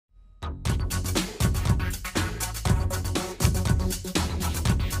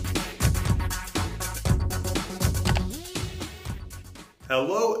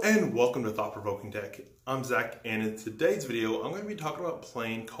Hello and welcome to Provoking Tech. I'm Zach, and in today's video I'm going to be talking about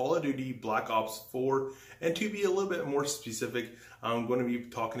playing Call of Duty Black Ops 4, and to be a little bit more specific, I'm going to be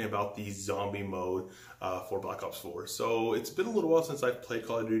talking about the zombie mode for Black Ops 4. So it's been a little while since I've played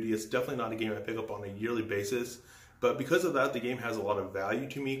Call of Duty. It's definitely not a game I pick up on a yearly basis, but because of that, the game has a lot of value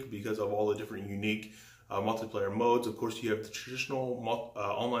to me because of all the different unique multiplayer modes. Of course, you have the traditional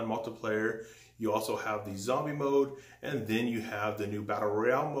online multiplayer. You also have the zombie mode, and then you have the new Battle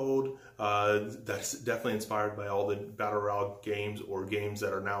Royale mode that's definitely inspired by all the Battle Royale games or games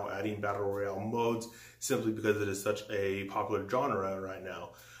that are now adding Battle Royale modes simply because it is such a popular genre right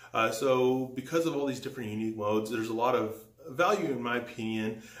now. So because of all these different unique modes, there's a lot of value in my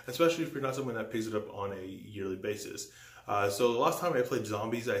opinion, especially if you're not someone that picks it up on a yearly basis. So the last time I played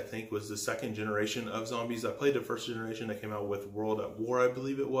Zombies, I think, was the second generation of Zombies. I played the first generation that came out with World at War, I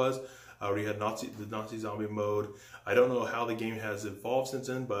believe it was. Where you had the Nazi zombie mode. I don't know how the game has evolved since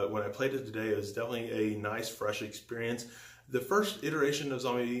then, but when I played it today, it was definitely a nice, fresh experience. The first iteration of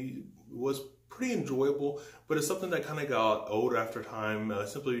Zombie was pretty enjoyable, but it's something that kind of got old after time,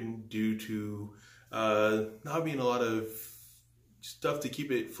 simply due to not being a lot of stuff to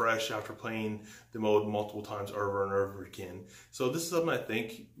keep it fresh after playing the mode multiple times over and over again. So this is something I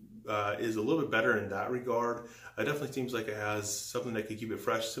think is a little bit better in that regard. It definitely seems like it has something that could keep it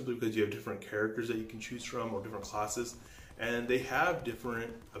fresh simply because you have different characters that you can choose from or different classes, and they have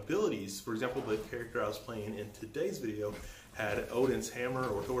different abilities. For example, the character I was playing in today's video had Odin's hammer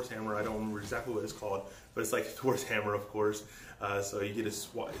or Thor's hammer. I don't remember exactly what it's called, but it's like Thor's hammer, of course. So you get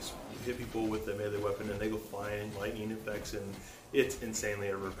to hit people with a melee weapon and they go flying, lightning effects, and it's insanely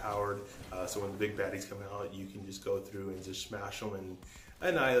overpowered. So when the big baddies come out, you can just go through and just smash them and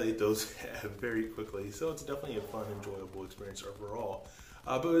annihilate those very quickly. So it's definitely a fun, enjoyable experience overall.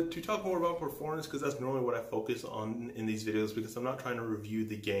 But to talk more about performance, because that's normally what I focus on in these videos, because I'm not trying to review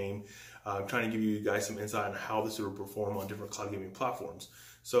the game. I'm trying to give you guys some insight on how this will perform on different cloud gaming platforms.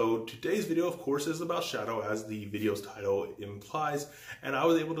 So today's video, of course, is about Shadow, as the video's title implies, and I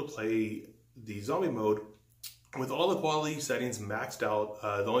was able to play the zombie mode with all the quality settings maxed out.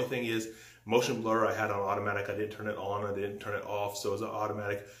 The only thing is motion blur I had on automatic. I didn't turn it on, I didn't turn it off, so it was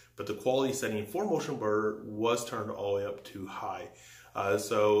automatic, but the quality setting for motion blur was turned all the way up to high.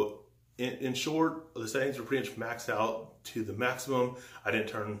 So in short, the settings were pretty much maxed out to the maximum. I didn't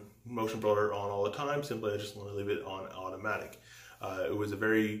turn motion blur on all the time, simply I just want to leave it on automatic. It was a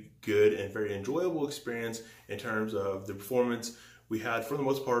very good and very enjoyable experience in terms of the performance. We had, for the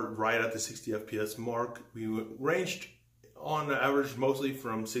most part, right at the 60 FPS mark. We ranged on average mostly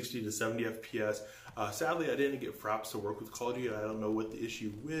from 60 to 70 FPS. Sadly, I didn't get Fraps to work with Call of Duty. I don't know what the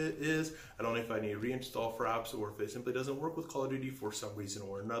issue is. I don't know if I need to reinstall Fraps or if it simply doesn't work with Call of Duty for some reason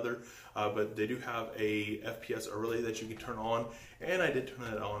or another. But they do have a FPS overlay that you can turn on, and I did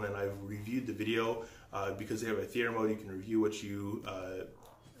turn it on, and I've reviewed the video because they have a theater mode. You can review what you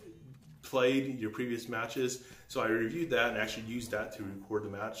played, your previous matches. So I reviewed that and actually used that to record the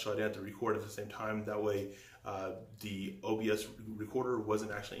match, so I didn't have to record at the same time. That way the OBS recorder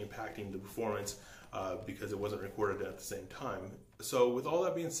wasn't actually impacting the performance because it wasn't recorded at the same time. So with all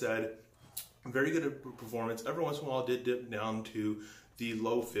that being said, very good performance. Every once in a while it did dip down to the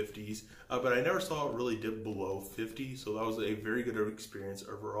low 50s, but I never saw it really dip below 50, so that was a very good experience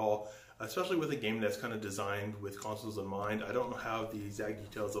overall, especially with a game that's kind of designed with consoles in mind. I don't have the exact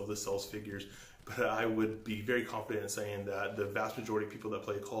details of the sales figures, but I would be very confident in saying that the vast majority of people that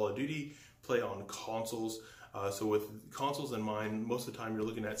play Call of Duty play on consoles. So with consoles in mind, most of the time you're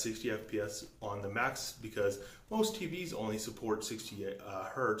looking at 60 FPS on the max, because most TVs only support 60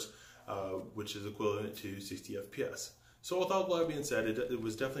 Hertz, which is equivalent to 60 FPS. So with all that being said, it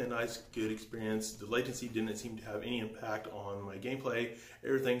was definitely a nice, good experience. The latency didn't seem to have any impact on my gameplay.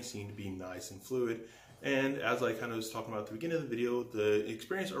 Everything seemed to be nice and fluid. And as I kind of was talking about at the beginning of the video, the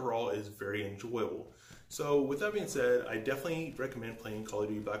experience overall is very enjoyable. So with that being said, I definitely recommend playing Call of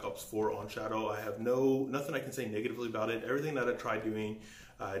Duty Black Ops 4 on Shadow. I have nothing I can say negatively about it. Everything that I tried doing,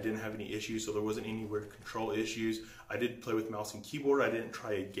 I didn't have any issues, so there wasn't any weird control issues. I did play with mouse and keyboard. I didn't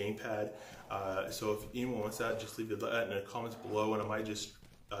try a gamepad. So if anyone wants that, just leave that in the comments below, and I might just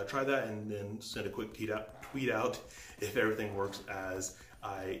try that and then send a quick tweet out if everything works as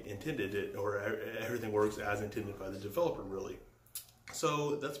I intended it, or everything works as intended by the developer, really.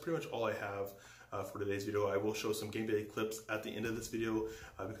 So that's pretty much all I have for today's video. I will show some gameplay clips at the end of this video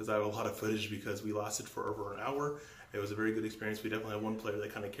because I have a lot of footage because we lasted for over an hour. It was a very good experience. We definitely had one player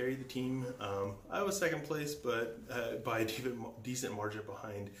that kind of carried the team. I was second place, but by a decent margin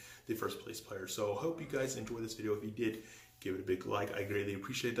behind the first place player. So I hope you guys enjoyed this video. If you did, give it a big like. I greatly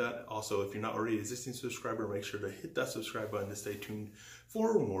appreciate that. Also, if you're not already an existing subscriber, make sure to hit that subscribe button to stay tuned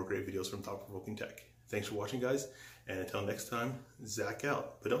for more great videos from Thought Provoking Tech. Thanks for watching, guys, and until next time, Zach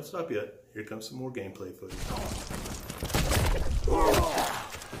out. But don't stop yet. Here comes some more gameplay footage.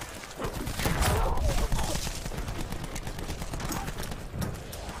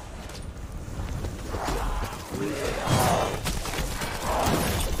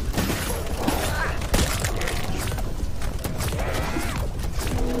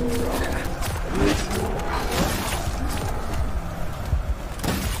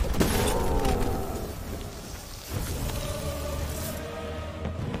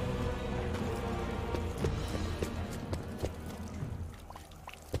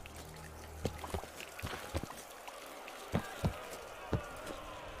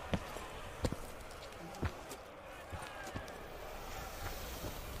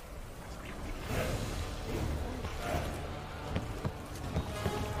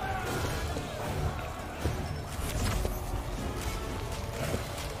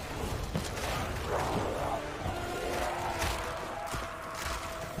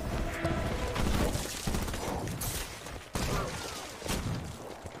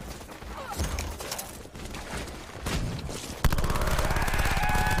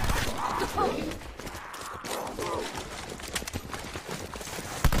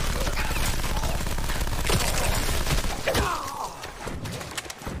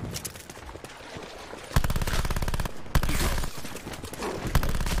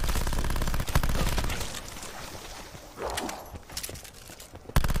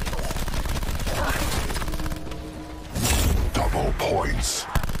 Points.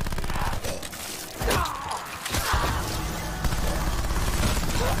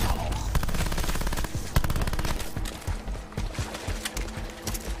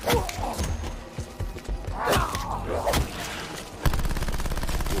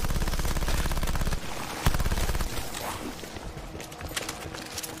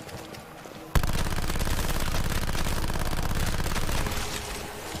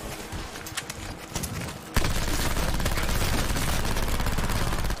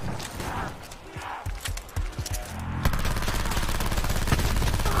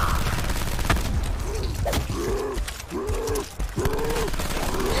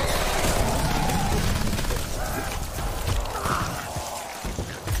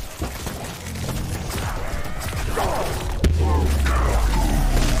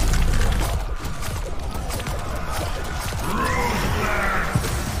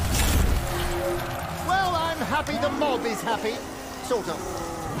 Happy the mob is happy, sort of.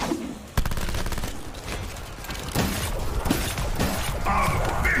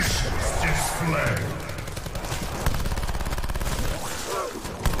 A vicious display.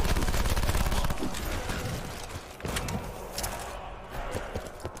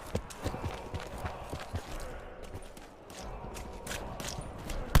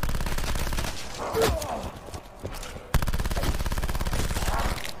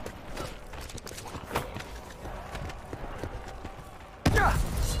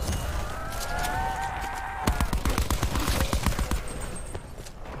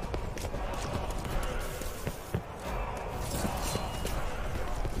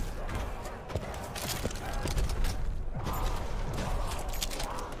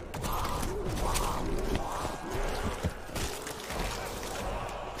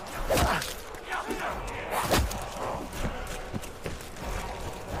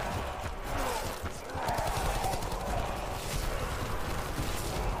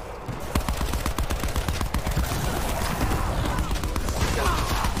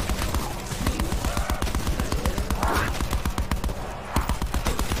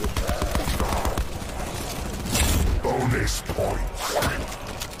 Bonus points.